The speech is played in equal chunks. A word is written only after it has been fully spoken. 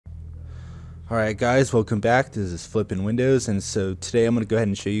Alright guys, welcome back. This is Flippin' Windows, and so today I'm going to go ahead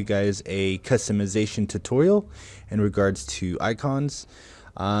and show you guys a customization tutorial in regards to icons.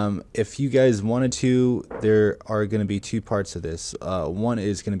 If you guys wanted to, there are going to be two parts of this. One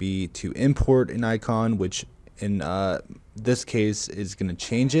is going to be to import an icon, which in this case is going to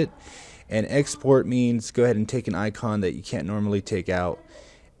change it, and export means go ahead and take an icon that you can't normally take out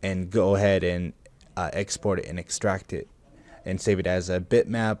and go ahead and export it and extract it and save it as a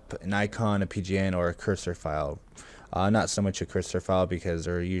bitmap, an icon, a PGN, or a cursor file. Not so much a cursor file because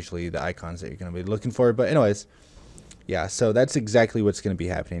they're usually the icons that you're going to be looking for, but anyways, yeah, so that's exactly what's going to be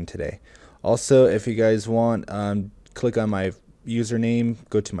happening today. Also, if you guys want, click on my username,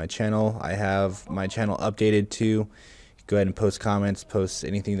 go to my channel. I have my channel updated too. Go ahead and post comments, post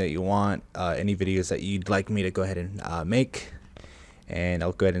anything that you want, any videos that you'd like me to go ahead and make, and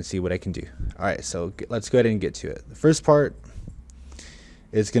I'll go ahead and see what I can do. Alright, so let's go ahead and get to it. The first part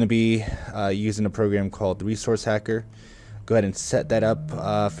is going to be using a program called Resource Hacker. Go ahead and set that up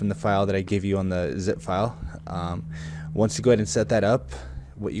from the file that I gave you on the zip file. Once you go ahead and set that up,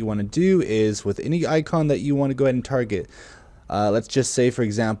 what you want to do is with any icon that you want to go ahead and target, let's just say for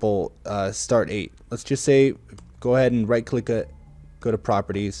example start 8. Let's just say go ahead and right click it, go to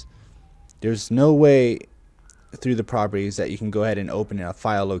properties. There's no way through the properties that you can go ahead and open a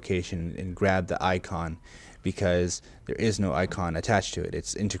file location and grab the icon, because there is no icon attached to it.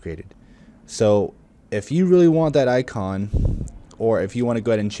 It's integrated. So if you really want that icon, or if you want to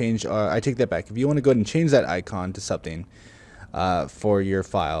go ahead and change, I take that back, if you want to go ahead and change that icon to something for your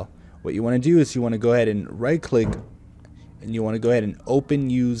file, what you want to do is you want to go ahead and right click and you want to go ahead and open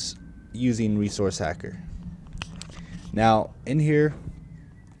using Resource Hacker. Now in here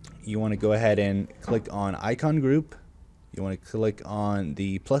you want to go ahead and click on icon group. You want to click on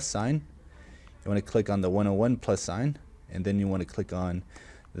the plus sign. You want to click on the 101 plus sign, and then you want to click on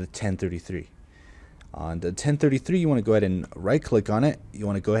the 1033. On the 1033, you want to go ahead and right click on it. You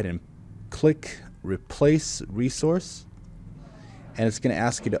want to go ahead and click replace resource, and it's going to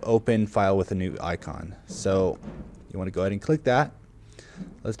ask you to open file with a new icon. So you want to go ahead and click that.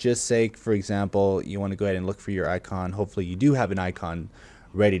 Let's just say, for example, you want to go ahead and look for your icon. Hopefully you do have an icon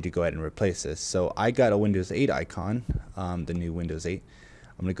ready to go ahead and replace this. So I got a Windows 8 icon, the new Windows 8.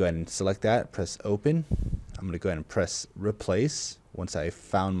 I'm going to go ahead and select that, press open. I'm going to go ahead and press replace once I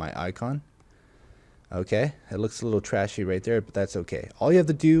found my icon. Okay, it looks a little trashy right there, but that's okay. All you have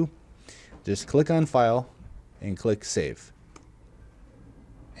to do, just click on file and click save.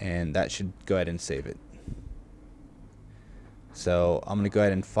 And that should go ahead and save it. So I'm going to go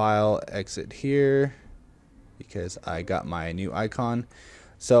ahead and file, exit here, because I got my new icon.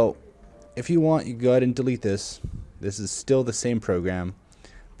 So if you want, you can go ahead and delete this. This is still the same program,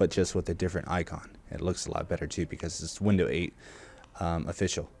 but just with a different icon. It looks a lot better too because it's Windows 8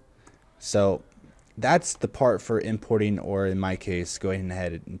 official. So that's the part for importing, or in my case, going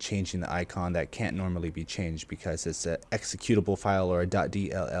ahead and changing the icon that can't normally be changed because it's an executable file or a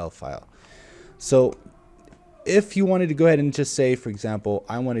 .dll file. So if you wanted to go ahead and just say, for example,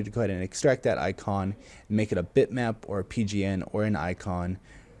 I wanted to go ahead and extract that icon and make it a bitmap or a PGN or an icon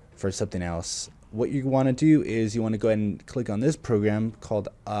for something else, what you want to do is you want to go ahead and click on this program called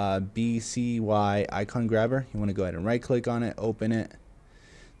BCY Icon Grabber. You want to go ahead and right click on it, open it.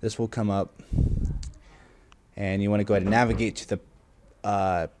 This will come up, and you want to go ahead and navigate to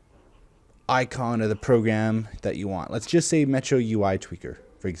the icon or the program that you want. Let's just say Metro UI Tweaker,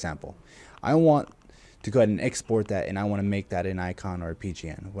 for example. I want to go ahead and export that, and I want to make that an icon or a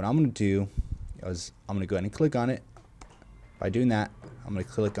PGN. What I'm going to do is I'm going to go ahead and click on it. By doing that, I'm going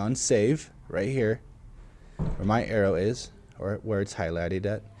to click on save right here where my arrow is, or where it's highlighted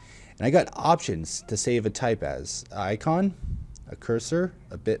at, and I got options to save a type as an icon, a cursor,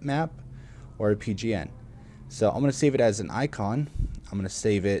 a bitmap, or a PGN. So I'm going to save it as an icon. I'm going to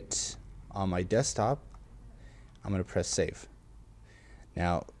save it on my desktop. I'm going to press save.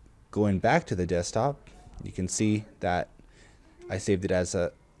 Now going back to the desktop, you can see that I saved it as an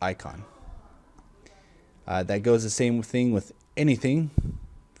icon. That goes the same thing with anything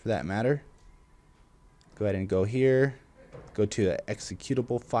for that matter. Go ahead and go here, go to the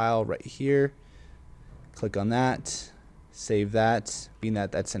executable file right here, click on that, save that. Being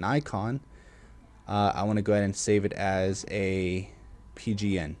that that's an icon, I want to go ahead and save it as a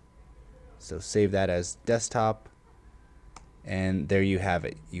PGN. So save that as desktop, and there you have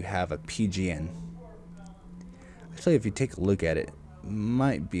it. You have a PGN. Actually, if you take a look at it, it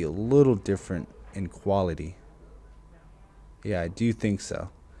might be a little different in quality. Yeah, I do think so.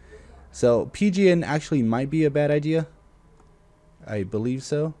 So PGN actually might be a bad idea. I believe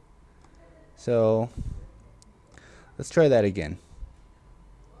so. So let's try that again.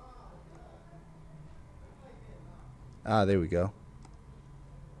 There we go.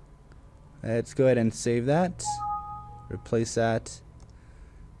 Let's go ahead and save that. Replace that.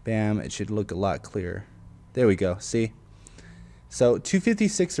 Bam, it should look a lot clearer. There we go, see? So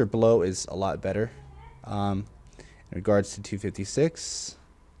 256 or below is a lot better. In regards to 256,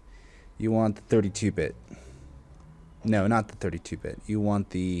 you want the 32-bit. No, not the 32-bit. You want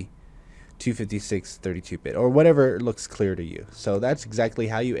the 256 32-bit or whatever looks clear to you. So that's exactly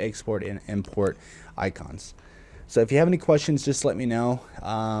how you export and import icons. So if you have any questions, just let me know.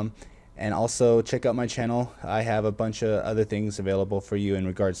 And also check out my channel. I have a bunch of other things available for you in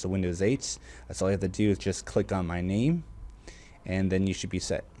regards to Windows 8. That's all you have to do is just click on my name, and then you should be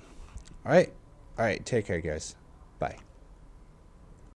set. All right, take care, guys. Bye.